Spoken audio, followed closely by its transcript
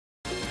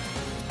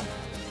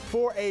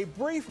For a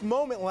brief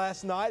moment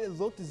last night, it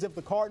looked as if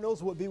the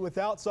Cardinals would be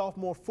without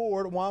sophomore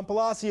forward Juan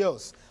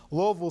Palacios.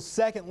 Louisville's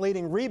second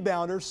leading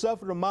rebounder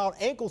suffered a mild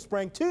ankle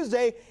sprain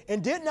Tuesday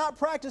and did not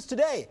practice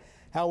today.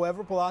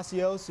 However,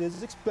 Palacios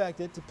is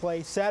expected to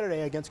play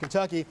Saturday against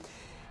Kentucky.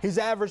 He's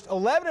averaged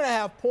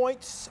 11.5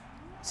 points,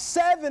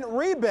 7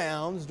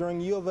 rebounds during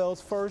U of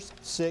L's first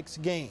 6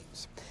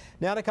 games.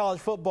 Now to college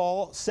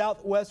football.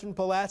 Southwestern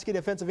Pulaski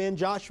defensive end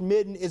Josh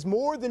Midden is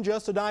more than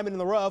just a diamond in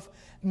the rough.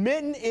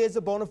 Midden is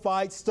a bona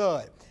fide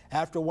stud.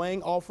 After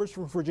weighing offers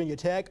from Virginia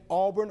Tech,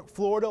 Auburn,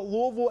 Florida,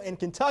 Louisville, and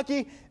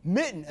Kentucky,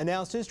 Midden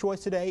announced his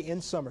choice today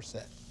in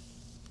Somerset.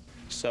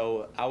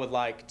 So I would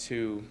like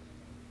to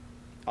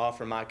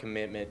offer my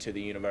commitment to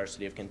the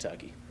University of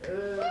Kentucky. I've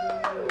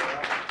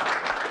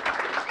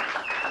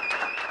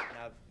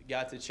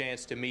got the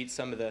chance to meet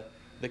some of the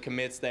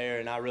commits there,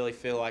 and I really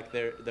feel like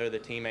they're the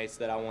teammates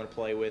that I want to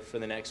play with for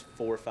the next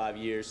 4 or 5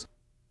 years.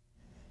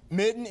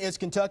 Midden is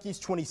Kentucky's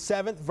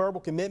 27th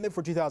verbal commitment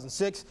for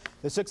 2006.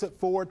 The 6'4",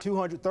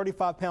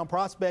 235-pound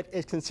prospect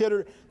is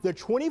considered the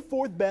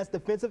 24th best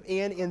defensive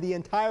end in the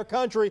entire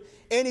country,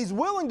 and he's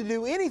willing to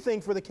do anything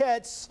for the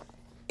Cats,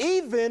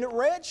 even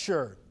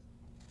redshirt.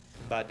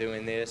 By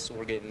doing this,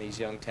 we're getting these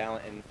young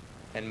talent,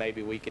 and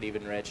maybe we could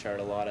even redshirt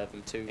a lot of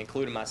them too,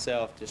 including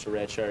myself, just a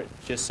redshirt,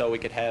 just so we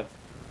could have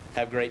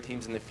great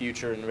teams in the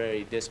future and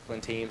very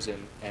disciplined teams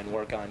and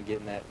work on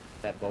getting that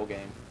bowl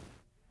game.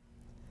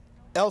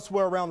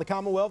 Elsewhere around the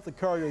Commonwealth, the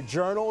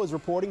Courier-Journal is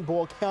reporting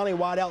Boyle County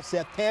wideout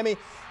Seth Tamme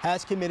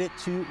has committed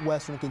to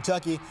Western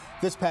Kentucky.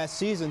 This past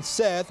season,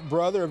 Seth,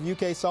 brother of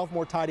UK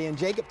sophomore tight end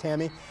Jacob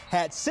Tamme,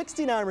 had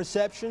 69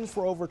 receptions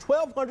for over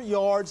 1,200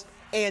 yards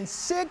and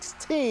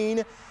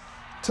 16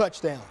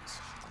 touchdowns.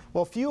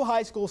 Well, few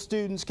high school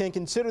students can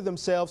consider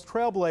themselves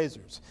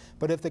trailblazers.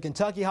 But if the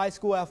Kentucky High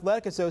School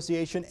Athletic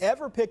Association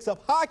ever picks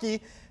up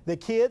hockey, the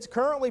kids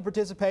currently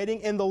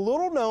participating in the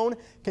little-known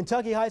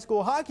Kentucky High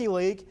School Hockey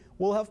League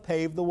will have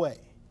paved the way.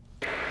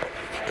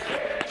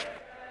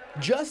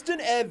 Justin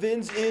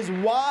Evans is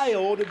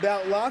wild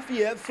about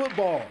Lafayette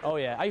football. Oh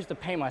yeah, I used to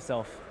pay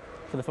myself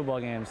for the football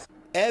games.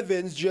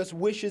 Evans just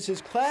wishes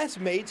his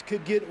classmates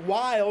could get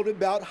wild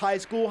about high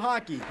school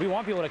hockey. We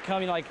want people to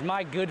come, like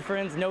my good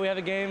friends know we have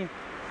a game,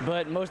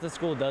 but most of the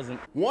school doesn't.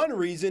 One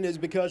reason is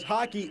because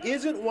hockey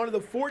isn't one of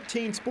the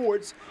 14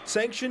 sports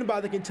sanctioned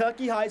by the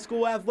Kentucky High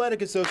School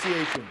Athletic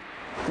Association.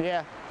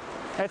 Yeah,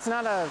 it's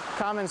not a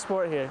common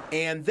sport here.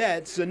 And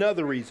that's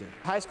another reason.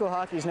 High school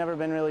hockey's never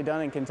been really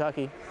done in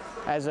Kentucky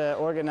as an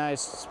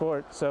organized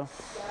sport, so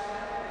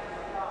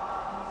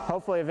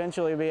hopefully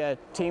eventually be a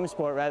team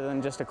sport rather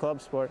than just a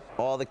club sport.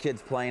 All the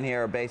kids playing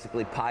here are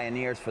basically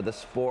pioneers for the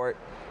sport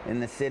in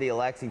the city of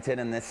Lexington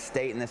and this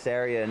state and this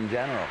area in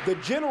general. The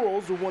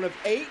Generals are one of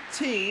 8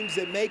 teams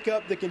that make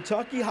up the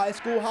Kentucky High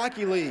School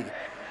Hockey League.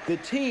 The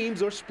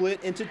teams are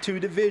split into 2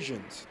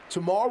 divisions.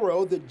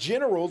 Tomorrow, the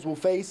Generals will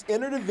face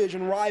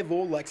interdivision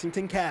rival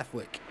Lexington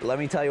Catholic. Let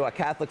me tell you what,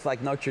 Catholic's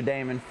like Notre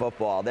Dame in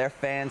football. Their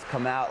fans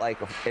come out like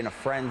in a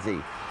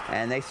frenzy,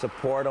 and they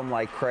support them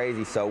like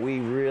crazy, so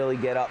we really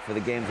get up for the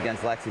games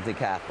against Lexington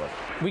Catholic.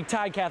 We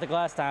tied Catholic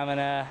last time,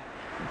 and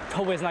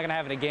hopefully it's not going to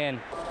happen again.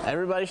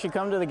 Everybody should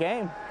come to the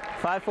game,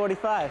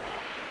 5:45.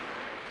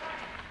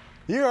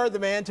 You heard the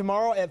man.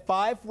 Tomorrow at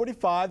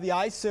 5:45, the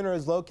Ice Center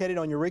is located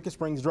on Eureka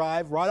Springs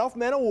Drive, right off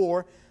Man of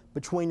War,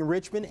 between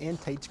Richmond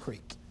and Tate's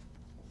Creek.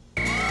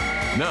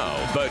 Now,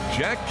 the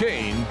Jack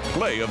Kane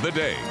play of the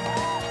day.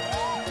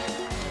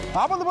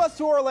 Hop on the bus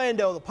to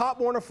Orlando. The Pop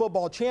Warner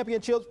Football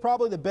Championships,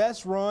 probably the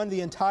best run the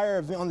entire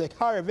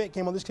event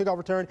came on this kickoff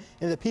return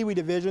in the Pee Wee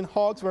division.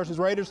 Hogs versus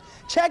Raiders.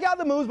 Check out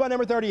the moves by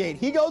number 38.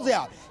 He goes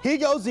out, he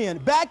goes in,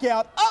 back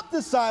out, up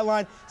the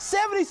sideline,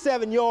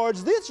 77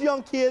 yards. This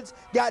young kid's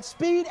got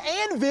speed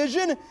and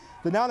vision.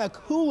 The Nana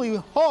Cooley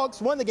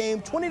Hawks won the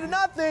game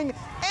 20-0,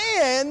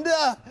 and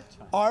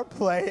our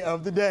play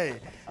of the day.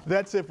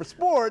 That's it for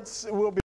sports. We'll be